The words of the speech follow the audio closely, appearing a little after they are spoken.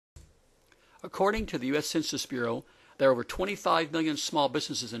According to the U.S. Census Bureau, there are over 25 million small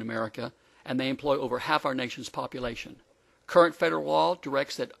businesses in America, and they employ over half our nation's population. Current federal law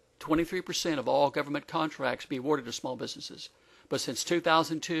directs that 23% of all government contracts be awarded to small businesses. But since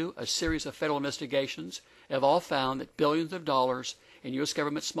 2002, a series of federal investigations have all found that billions of dollars in U.S.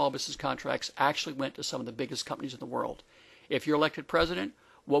 government small business contracts actually went to some of the biggest companies in the world. If you're elected president,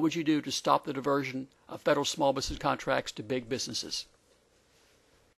 what would you do to stop the diversion of federal small business contracts to big businesses?